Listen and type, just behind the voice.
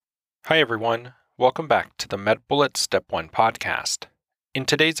Hi everyone, welcome back to the MedBullets Step 1 podcast. In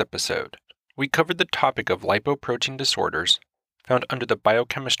today's episode, we covered the topic of lipoprotein disorders found under the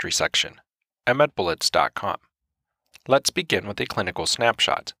Biochemistry section at medbullets.com. Let's begin with a clinical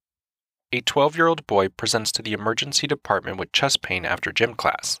snapshot. A 12-year-old boy presents to the emergency department with chest pain after gym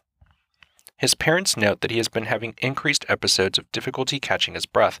class. His parents note that he has been having increased episodes of difficulty catching his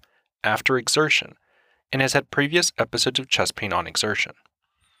breath after exertion and has had previous episodes of chest pain on exertion.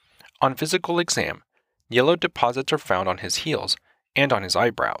 On physical exam, yellow deposits are found on his heels and on his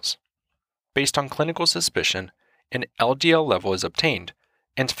eyebrows. Based on clinical suspicion, an LDL level is obtained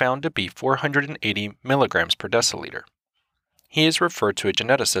and found to be 480 milligrams per deciliter. He is referred to a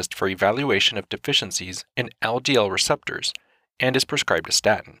geneticist for evaluation of deficiencies in LDL receptors and is prescribed a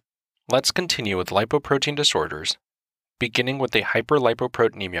statin. Let's continue with lipoprotein disorders, beginning with a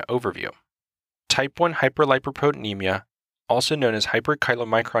hyperlipoproteinemia overview. Type 1 hyperlipoproteinemia, also known as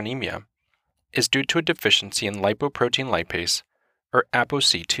hyperchylomicronemia, is due to a deficiency in lipoprotein lipase, or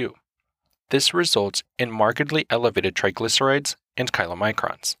ApoC2. This results in markedly elevated triglycerides and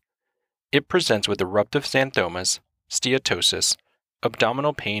chylomicrons. It presents with eruptive xanthomas, steatosis,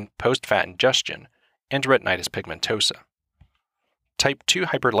 abdominal pain post-fat ingestion, and retinitis pigmentosa. Type 2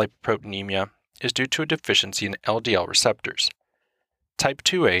 hyperlipoproteinemia is due to a deficiency in LDL receptors. Type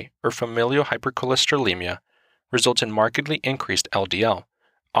 2A, or familial hypercholesterolemia, results in markedly increased LDL,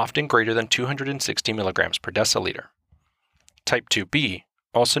 often greater than 260 mg per deciliter. Type 2B,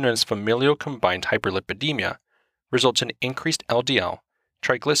 also known as familial combined hyperlipidemia, results in increased LDL,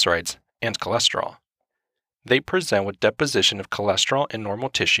 triglycerides, and cholesterol. They present with deposition of cholesterol in normal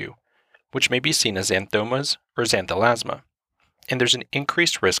tissue, which may be seen as xanthomas or xanthelasma, and there's an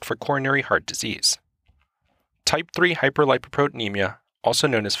increased risk for coronary heart disease. Type 3 hyperlipoproteinemia, also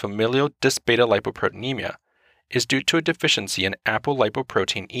known as familial dysbeta lipoproteinemia, is due to a deficiency in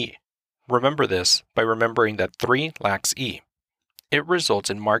apolipoprotein E. Remember this by remembering that 3 lacks E. It results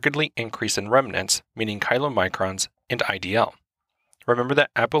in markedly increase in remnants, meaning chylomicrons, and IDL. Remember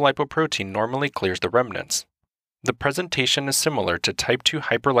that apolipoprotein normally clears the remnants. The presentation is similar to type 2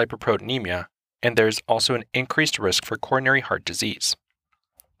 hyperlipoproteinemia, and there is also an increased risk for coronary heart disease.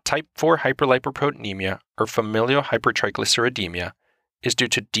 Type 4 hyperlipoproteinemia, or familial hypertriglyceridemia, is due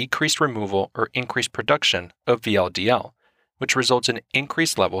to decreased removal or increased production of VLDL, which results in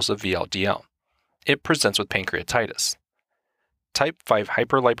increased levels of VLDL. It presents with pancreatitis. Type 5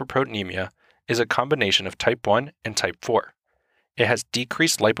 hyperlipoproteinemia is a combination of type 1 and type 4. It has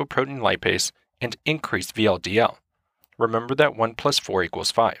decreased lipoprotein lipase and increased VLDL. Remember that 1 plus 4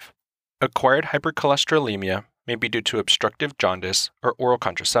 equals 5. Acquired hypercholesterolemia may be due to obstructive jaundice or oral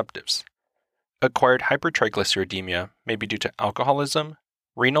contraceptives. Acquired hypertriglyceridemia may be due to alcoholism,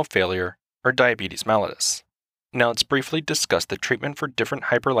 renal failure, or diabetes mellitus. Now let's briefly discuss the treatment for different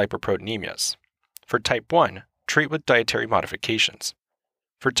hyperlipoproteinemias. For type 1, treat with dietary modifications.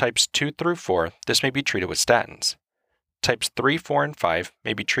 For types 2 through 4, this may be treated with statins. Types 3, 4, and 5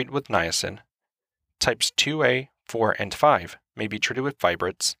 may be treated with niacin. Types 2A, 4, and 5 may be treated with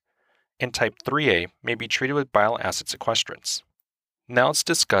fibrates. And type 3A may be treated with bile acid sequestrants. Now let's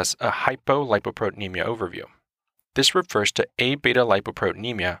discuss a hypolipoproteinemia overview. This refers to A-beta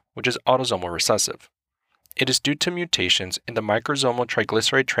lipoproteinemia, which is autosomal recessive. It is due to mutations in the microsomal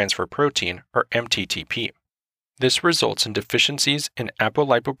triglyceride transfer protein, or MTTP. This results in deficiencies in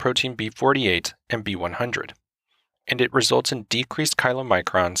apolipoprotein B48 and B100, and it results in decreased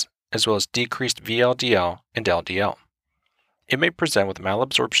chylomicrons as well as decreased VLDL and LDL. It may present with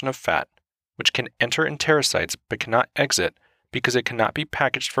malabsorption of fat, which can enter enterocytes but cannot exit because it cannot be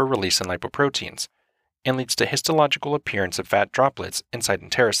packaged for release in lipoproteins, and leads to histological appearance of fat droplets inside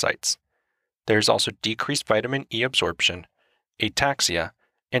enterocytes. There is also decreased vitamin E absorption, ataxia,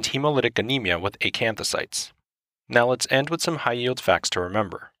 and hemolytic anemia with acanthocytes. Now let's end with some high-yield facts to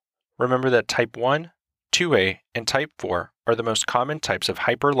remember. Remember that type 1, 2A, and type 4 are the most common types of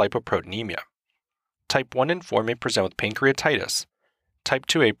hyperlipoproteinemia. Type 1 and 4 may present with pancreatitis. Type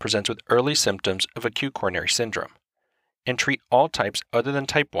 2A presents with early symptoms of acute coronary syndrome. And treat all types other than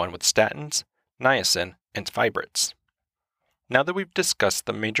type 1 with statins, niacin, and fibrates. Now that we've discussed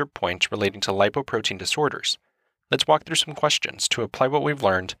the major points relating to lipoprotein disorders, let's walk through some questions to apply what we've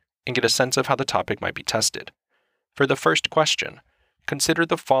learned and get a sense of how the topic might be tested. For the first question, consider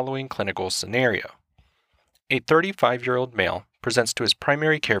the following clinical scenario. A 35-year-old male presents to his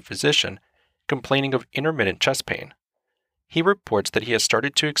primary care physician complaining of intermittent chest pain. He reports that he has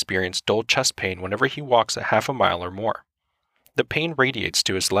started to experience dull chest pain whenever he walks a half a mile or more. The pain radiates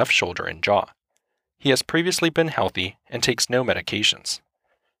to his left shoulder and jaw. He has previously been healthy and takes no medications.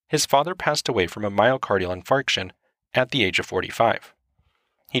 His father passed away from a myocardial infarction at the age of 45.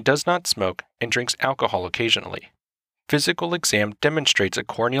 He does not smoke and drinks alcohol occasionally. Physical exam demonstrates a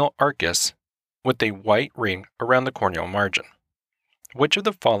corneal arcus with a white ring around the corneal margin. Which of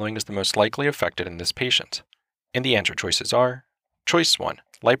the following is the most likely affected in this patient? And the answer choices are: Choice 1,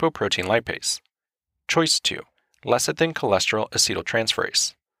 lipoprotein lipase. Choice 2, lecithin cholesterol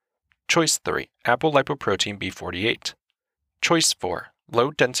acetyltransferase. Choice 3, apolipoprotein B48. Choice 4,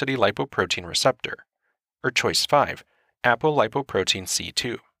 low-density lipoprotein receptor. Or choice 5, apolipoprotein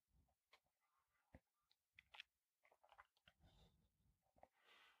C2.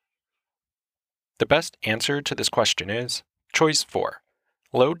 The best answer to this question is choice 4,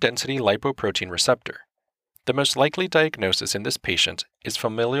 low-density lipoprotein receptor. The most likely diagnosis in this patient is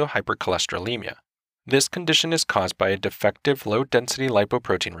familial hypercholesterolemia. This condition is caused by a defective low-density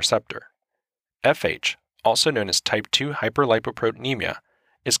lipoprotein receptor. FH, also known as type 2 hyperlipoproteinemia,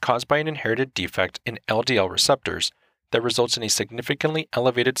 is caused by an inherited defect in LDL receptors that results in a significantly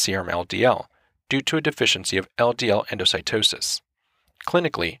elevated serum LDL due to a deficiency of LDL endocytosis.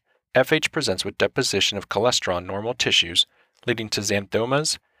 Clinically, FH presents with deposition of cholesterol in normal tissues, leading to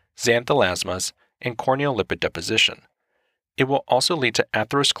xanthomas, xanthelasmas, and corneal lipid deposition. It will also lead to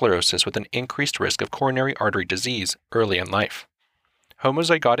atherosclerosis with an increased risk of coronary artery disease early in life.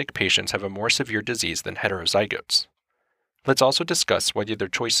 Homozygotic patients have a more severe disease than heterozygotes. Let's also discuss whether their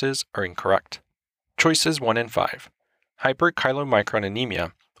choices are incorrect. Choices 1 and 5. Hyperchylomicron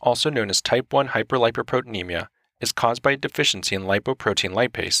anemia, also known as type 1 hyperlipoproteinemia, is caused by a deficiency in lipoprotein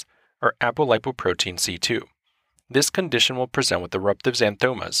lipase, or apolipoprotein C2. This condition will present with eruptive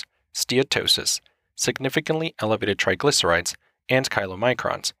xanthomas, steatosis, significantly elevated triglycerides, and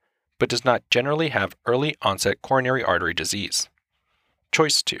chylomicrons, but does not generally have early onset coronary artery disease.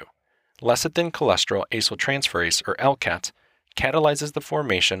 Choice 2. Lecithin cholesterol acetyltransferase, or LCAT, catalyzes the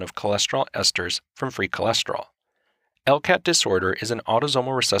formation of cholesterol esters from free cholesterol. LCAT disorder is an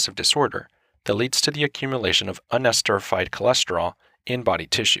autosomal recessive disorder that leads to the accumulation of unesterified cholesterol in body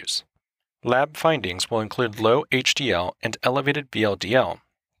tissues. Lab findings will include low HDL and elevated VLDL,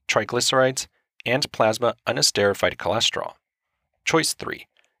 triglycerides, and plasma unesterified cholesterol. Choice 3.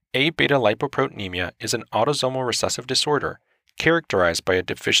 A-beta lipoproteinemia is an autosomal recessive disorder characterized by a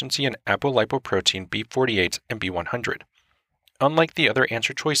deficiency in apolipoprotein B48 and B100. Unlike the other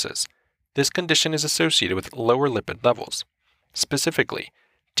answer choices, this condition is associated with lower lipid levels. Specifically,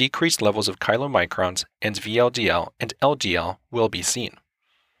 decreased levels of chylomicrons and VLDL and LDL will be seen.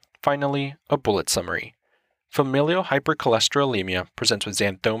 Finally, a bullet summary. Familial hypercholesterolemia presents with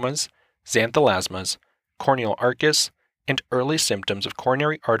xanthomas, xanthelasmas, corneal arcus, and early symptoms of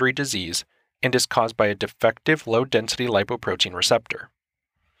coronary artery disease and is caused by a defective low-density lipoprotein receptor.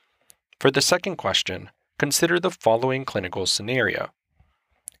 For the second question, consider the following clinical scenario.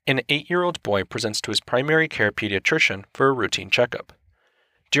 An 8-year-old boy presents to his primary care pediatrician for a routine checkup.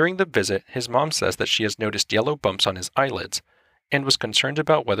 During the visit, his mom says that she has noticed yellow bumps on his eyelids and was concerned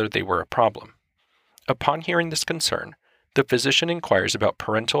about whether they were a problem. Upon hearing this concern, the physician inquires about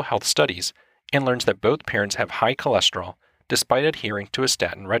parental health studies and learns that both parents have high cholesterol despite adhering to a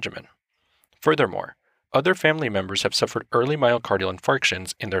statin regimen. Furthermore, other family members have suffered early myocardial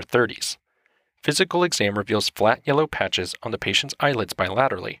infarctions in their 30s. Physical exam reveals flat yellow patches on the patient's eyelids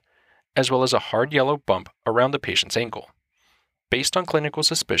bilaterally, as well as a hard yellow bump around the patient's ankle. Based on clinical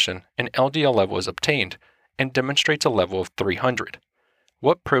suspicion, an LDL level is obtained and demonstrates a level of 300.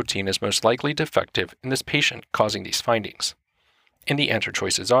 What protein is most likely defective in this patient causing these findings? And the answer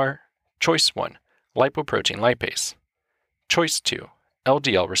choices are: Choice 1, lipoprotein lipase. Choice 2,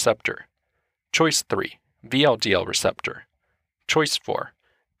 LDL receptor. Choice 3, VLDL receptor. Choice 4,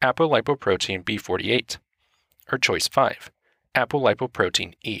 apolipoprotein B48. Or choice 5,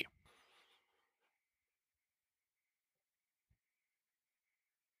 apolipoprotein E.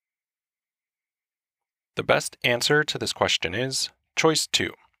 The best answer to this question is choice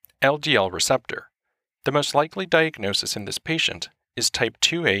 2, LDL receptor. The most likely diagnosis in this patient is type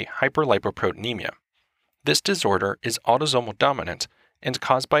 2A hyperlipoproteinemia. This disorder is autosomal dominant and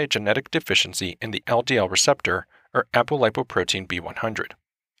caused by a genetic deficiency in the LDL receptor, or apolipoprotein B100.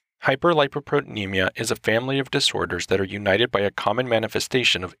 Hyperlipoproteinemia is a family of disorders that are united by a common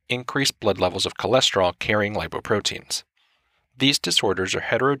manifestation of increased blood levels of cholesterol carrying lipoproteins. These disorders are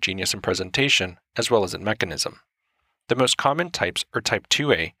heterogeneous in presentation as well as in mechanism. The most common types are type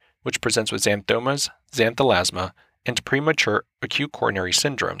 2A, which presents with xanthomas, xanthelasma, and premature acute coronary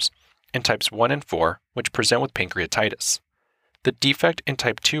syndromes, and types 1 and 4, which present with pancreatitis. The defect in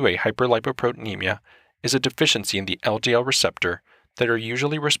type 2A hyperlipoproteinemia is a deficiency in the LDL receptor that are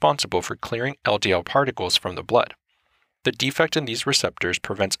usually responsible for clearing LDL particles from the blood. The defect in these receptors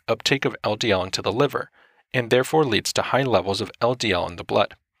prevents uptake of LDL into the liver, and therefore leads to high levels of LDL in the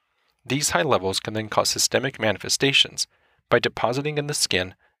blood. These high levels can then cause systemic manifestations by depositing in the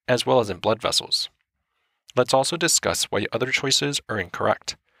skin as well as in blood vessels. Let's also discuss why other choices are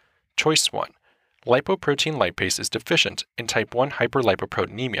incorrect. Choice 1. Lipoprotein lipase is deficient in type 1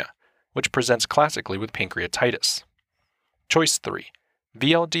 hyperlipoproteinemia, which presents classically with pancreatitis. Choice 3.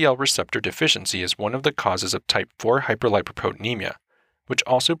 VLDL receptor deficiency is one of the causes of type 4 hyperlipoproteinemia, which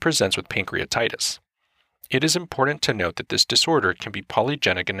also presents with pancreatitis. It is important to note that this disorder can be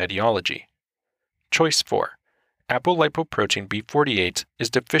polygenic in etiology. Choice 4. Apolipoprotein B48 is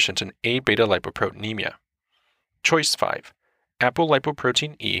deficient in A-beta lipoproteinemia. Choice 5.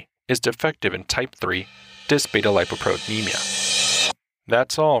 Apolipoprotein E is defective in type 3 dis-beta lipoproteinemia.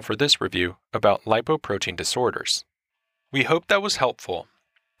 That's all for this review about lipoprotein disorders. We hope that was helpful.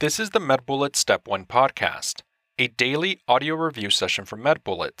 This is the MedBullets Step 1 podcast, a daily audio review session from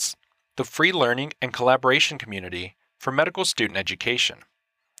MedBullets, the free learning and collaboration community for medical student education.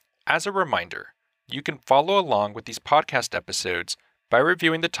 As a reminder, you can follow along with these podcast episodes by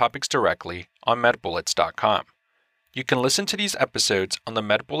reviewing the topics directly on medbullets.com. You can listen to these episodes on the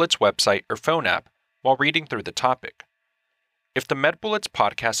MedBullets website or phone app while reading through the topic. If the MedBullets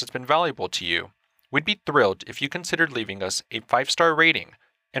podcast has been valuable to you, we'd be thrilled if you considered leaving us a 5-star rating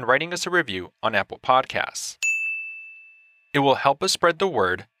and writing us a review on Apple Podcasts. It will help us spread the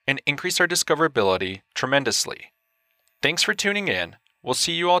word and increase our discoverability tremendously. Thanks for tuning in. We'll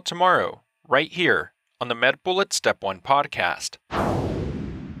see you all tomorrow, right here on the MedBullets Step 1 podcast.